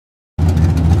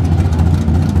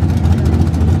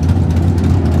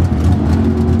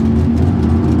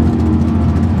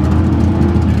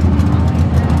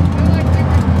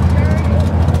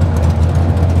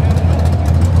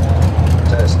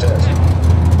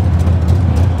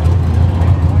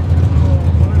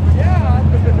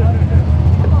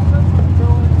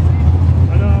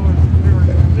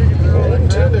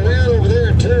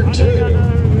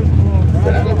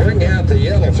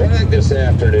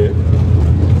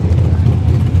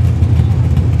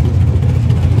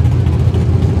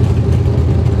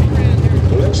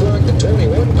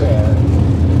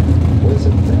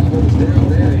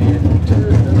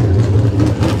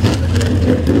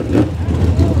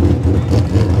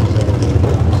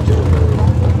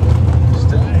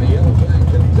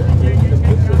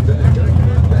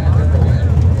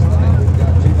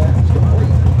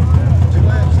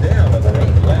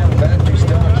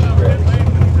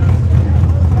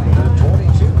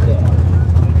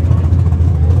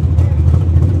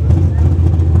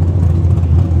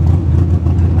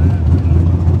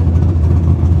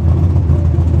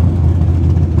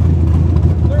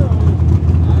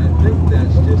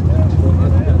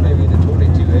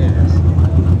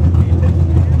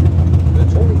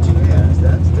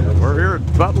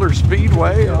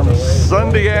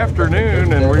Sunday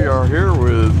afternoon, and we are here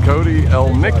with Cody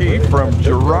Elnicki from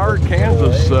Girard,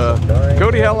 Kansas.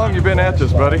 Cody, how long you been at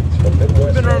this, buddy?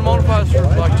 We've been running modifieds for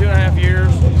like 2.5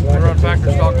 years. We run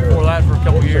factory stock before that for a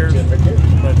couple years,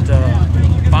 but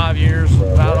 5 years,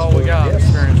 about all we got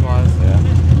experience-wise.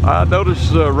 Yeah. I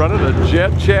noticed running a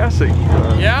jet chassis.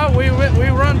 Yeah, we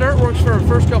run dirt works for the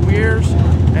first couple years,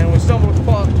 and we stumbled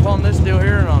upon this deal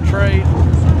here on trade,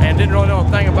 and didn't really know a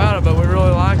thing about it, but we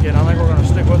really like it. I think we're going to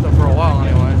stick with it for a while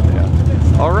anyway. Yeah.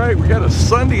 All right, we got a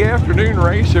Sunday afternoon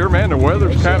race here, man. The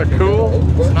weather's kind of cool.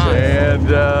 It's nice. And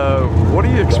what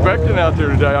are you expecting out there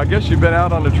today? I guess you've been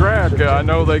out on the track. I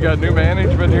know they got new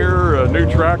management here,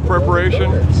 new track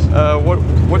preparation.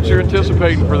 What you're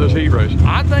anticipating for this heat race?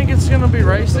 I think it's going to be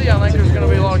racy. I think there's going to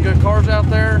be a lot of good cars out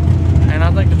there, and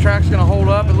I think the track's going to hold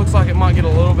up. It looks like it might get a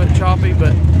little bit choppy,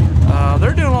 but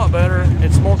they're doing a lot better.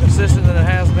 It's more consistent than it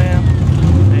has been,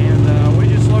 and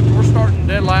we're starting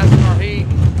dead last in our heat.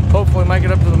 Hopefully make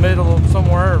it up to the middle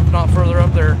somewhere, if not further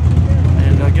up there,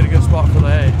 and get a good spot for the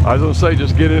A. I was going to say,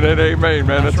 just get in at A main,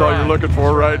 man. That's all you're looking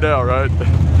for right now, right?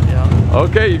 Yeah.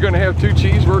 Okay, you're going to have 2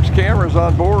 Cheeseworks cameras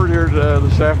on board here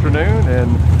this afternoon,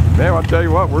 and man, I'll tell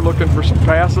you what, we're looking for some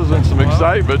passes and some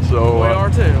excitement. So we are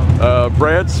too.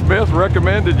 Brad Smith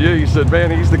recommended you. He said,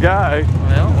 man, he's the guy.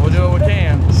 Well, we'll do what we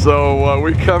can. So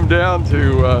we come down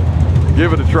to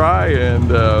give it a try and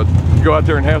go out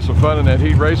there and have some fun in that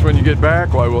heat race. When you get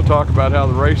back, we'll talk about how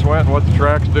the race went and what the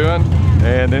track's doing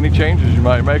and any changes you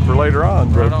might make for later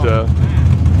on. But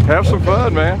have some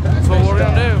fun, man. That's what we're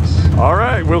going to do. All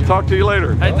right, we'll talk to you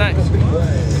later. Hey, thanks.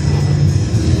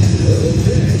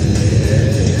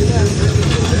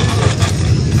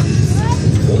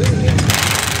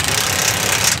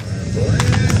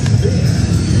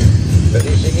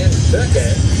 Finishing in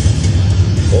second,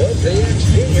 OPX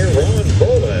Junior Ron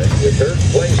Bola, your third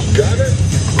place driver.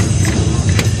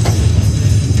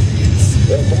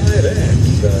 The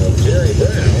 5X of Jerry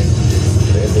Brown,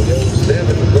 and the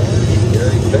 07 car,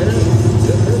 Gary Benner,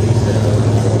 the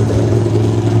 37.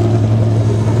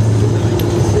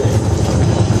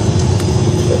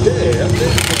 Okay, up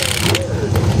there.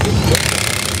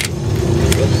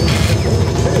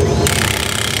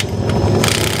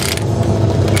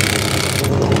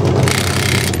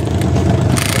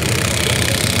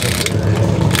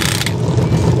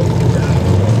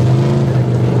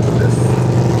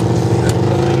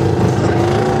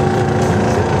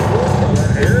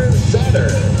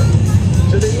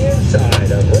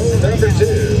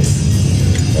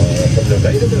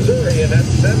 Missouri, and that's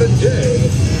 7J,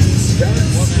 Scott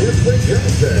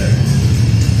Johnson.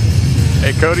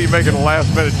 Hey, Cody, making a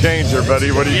last-minute change there,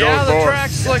 buddy. What are you going for? Yeah, the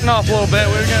track's slicking off a little bit.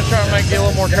 We were going to try to get a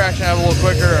little more traction out a little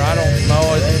quicker. I don't know.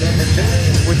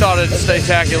 We thought it'd stay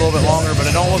tacky a little bit longer, but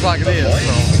it don't look like it is.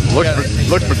 So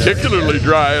looks particularly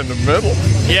dry in the middle.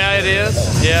 Yeah, it is.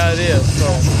 Yeah, it is. So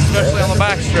especially on the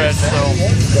back stretch. So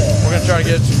we're going to try to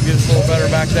get us a little better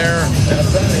back there.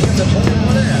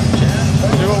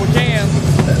 Do what we can.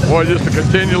 Boy, just a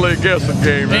continually guessing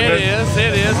game, isn't it?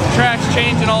 It is. The track's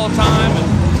changing all the time,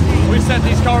 and we set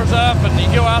these cars up, and you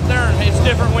go out there, and it's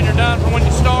different when you're done from when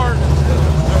you start.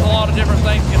 There's a lot of different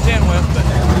things to contend with, but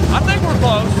I think we're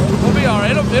close. We'll be all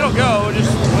right. It'll go. We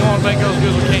want to make it as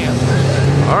good as we can.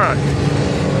 All right.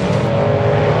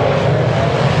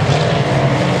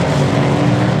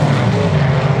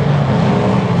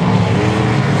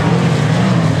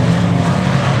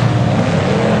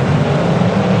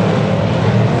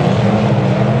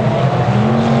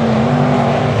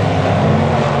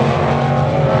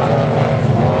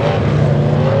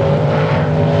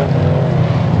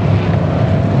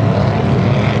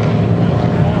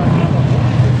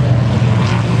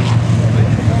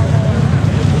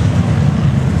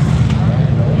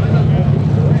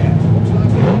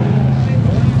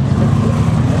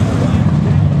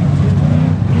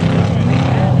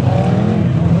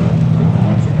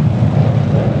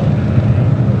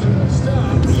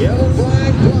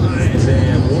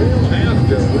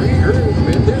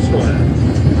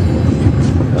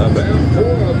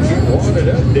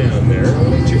 Down there,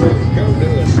 only 2 come to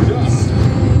a stop.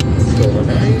 So the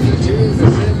 92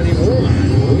 to 71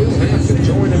 will have to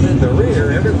join them in the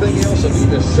rear. Everything else will be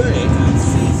the same,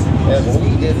 as we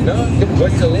did not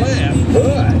complete a lap,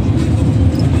 but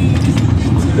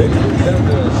they will come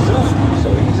to a stop. So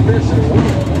he's missing one.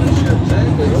 I'm not sure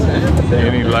exactly what happened there.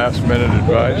 Any last minute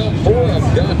advice? Well, 4 of them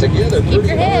got together pretty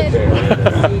hard there.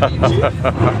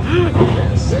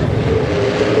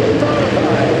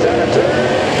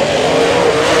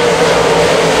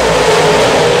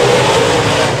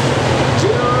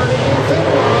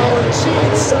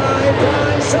 Side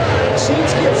by side,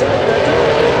 Sheets gets out the door.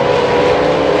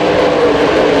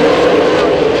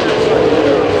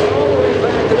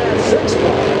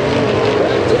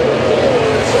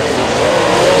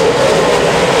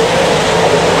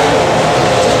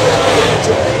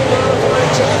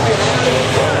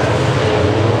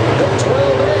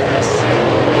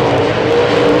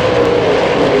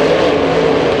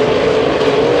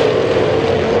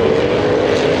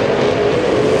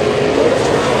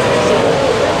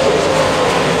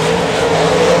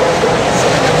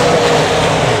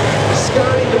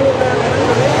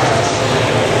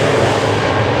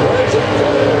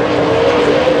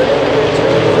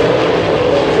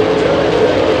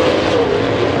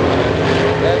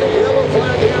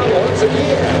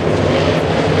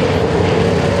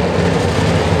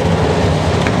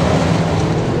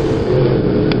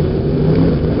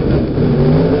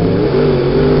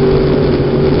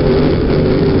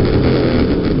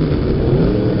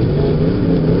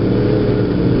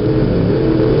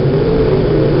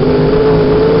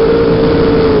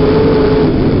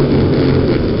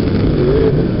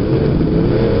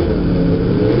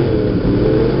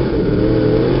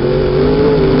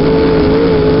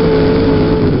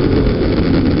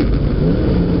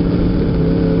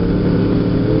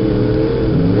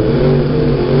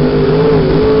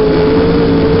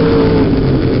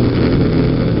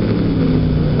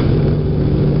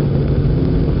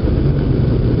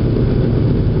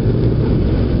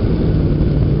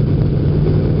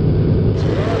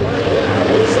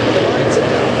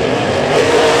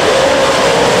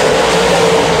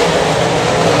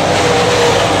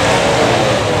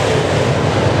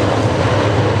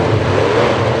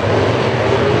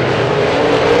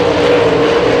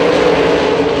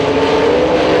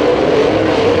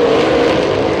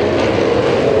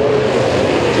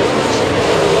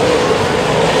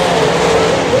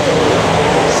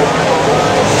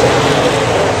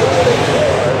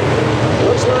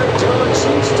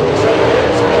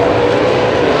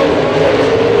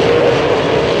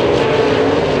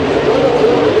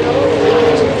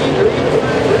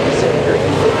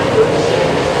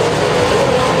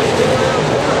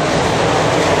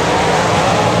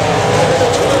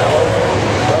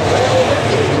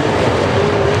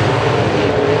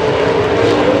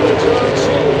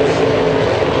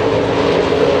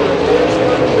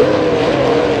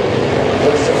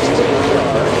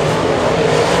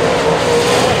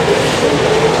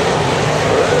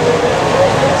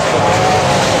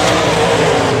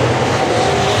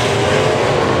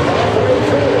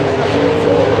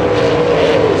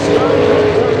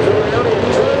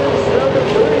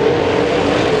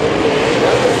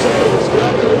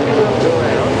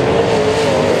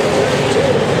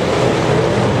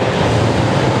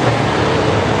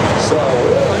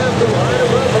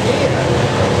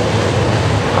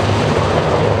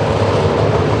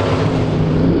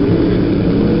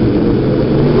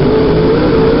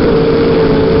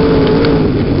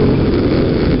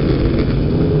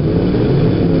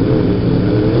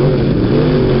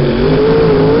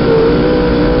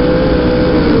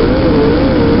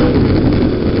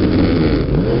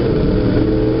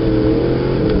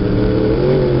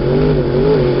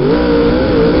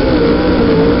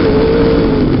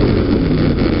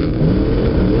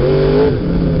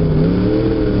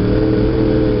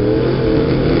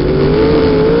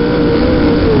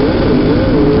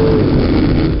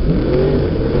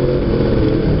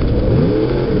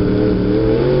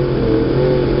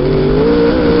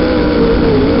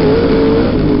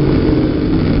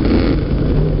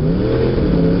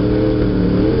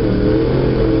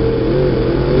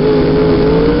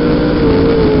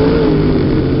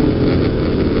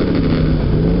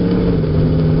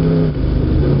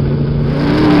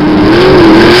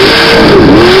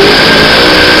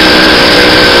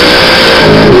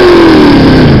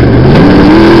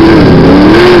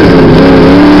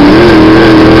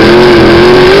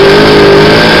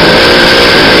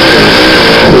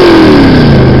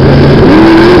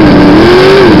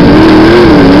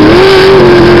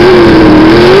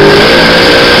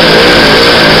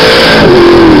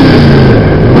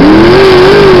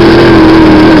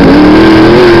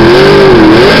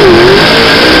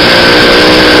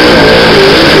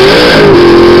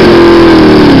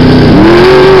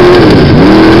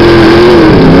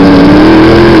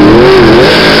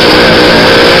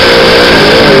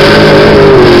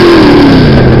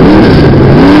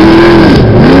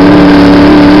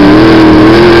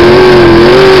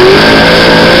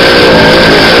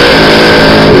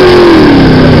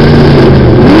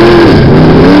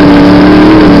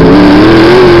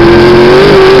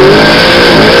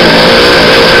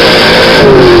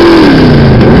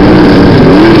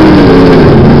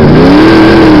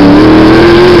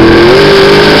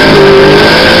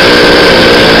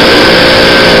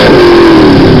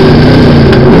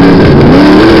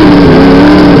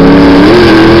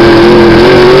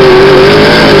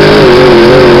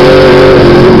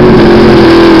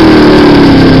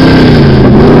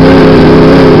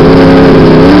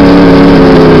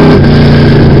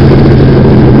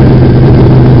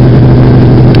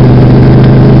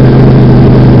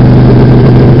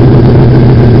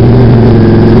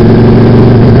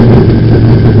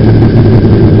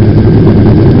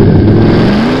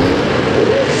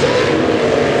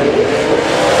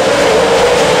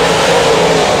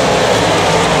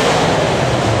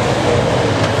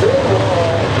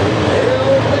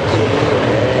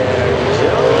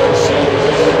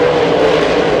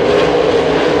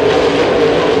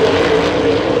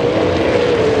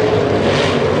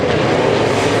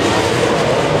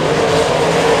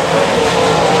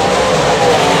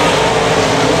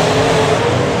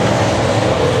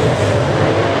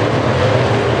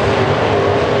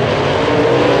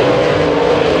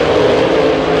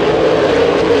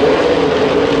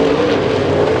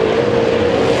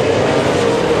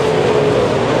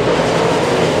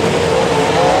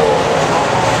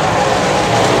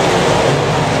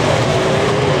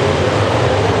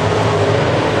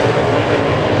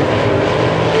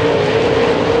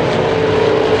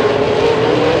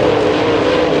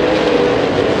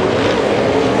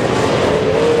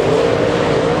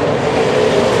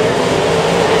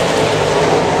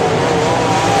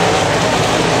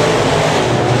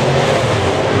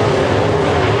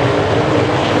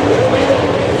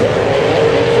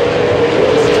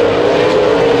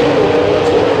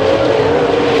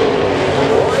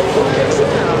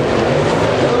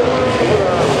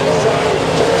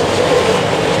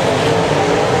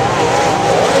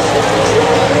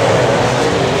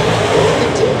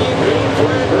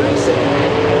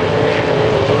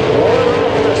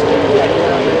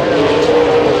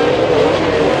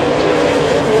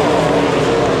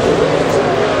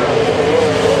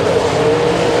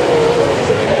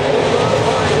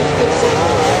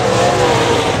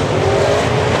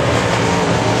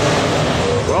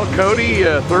 Cody,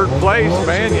 third place,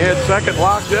 man. You had second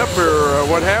locked up, or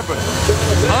what happened?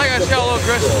 I think I just got a little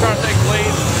aggressive trying to take the lead.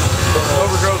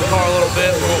 Overdrove the car a little bit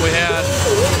for what we had.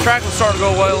 The track was starting to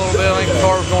go away a little bit. I think the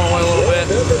car was going away a little bit.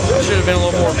 I should have been a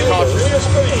little more cautious.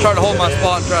 Tried to hold my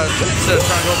spot and instead of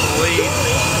trying to go for the lead.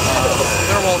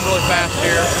 Interval's really fast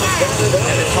here,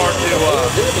 and it's hard to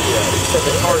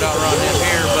outrun him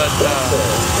here, but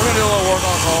we're going to do a little work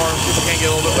on the car, see if we can get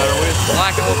a little bit better. We're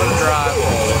lacking a little bit of drive.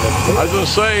 I was going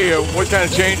to say, what kind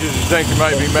of changes do you think you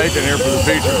might be making here for the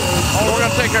future? Oh, we're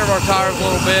going to take care of our tires a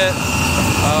little bit.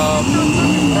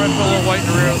 Probably put a little weight in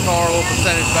the rear of the car, a little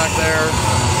percentage back there.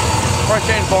 Probably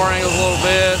change bar angles a little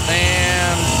bit,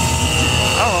 and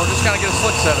I don't know, just kind of get a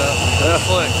slick set up.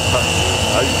 Slick.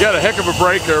 You got a heck of a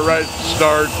break there right at the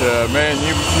start. Man,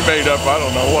 you made up, I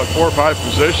don't know, what, 4 or 5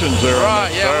 positions there.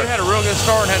 Right, yeah, we had a real good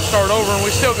start and had to start over, and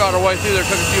we still got our way through there.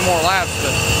 Took a few more laps,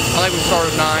 but I think we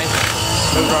started 9th.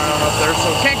 Moved right on up there, so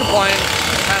can't complain.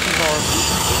 Passing cars.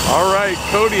 All right,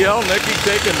 Cody Elnicki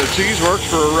taking the Cheeseworks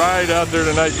for a ride out there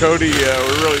tonight. Cody,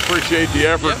 we really appreciate the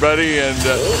effort, buddy, and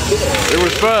it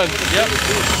was fun. Yep.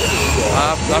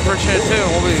 I appreciate it too.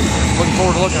 We'll be looking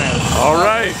forward to looking at it. All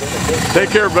right. Take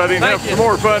care, buddy. Thank Have you. some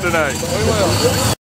more fun tonight. We will.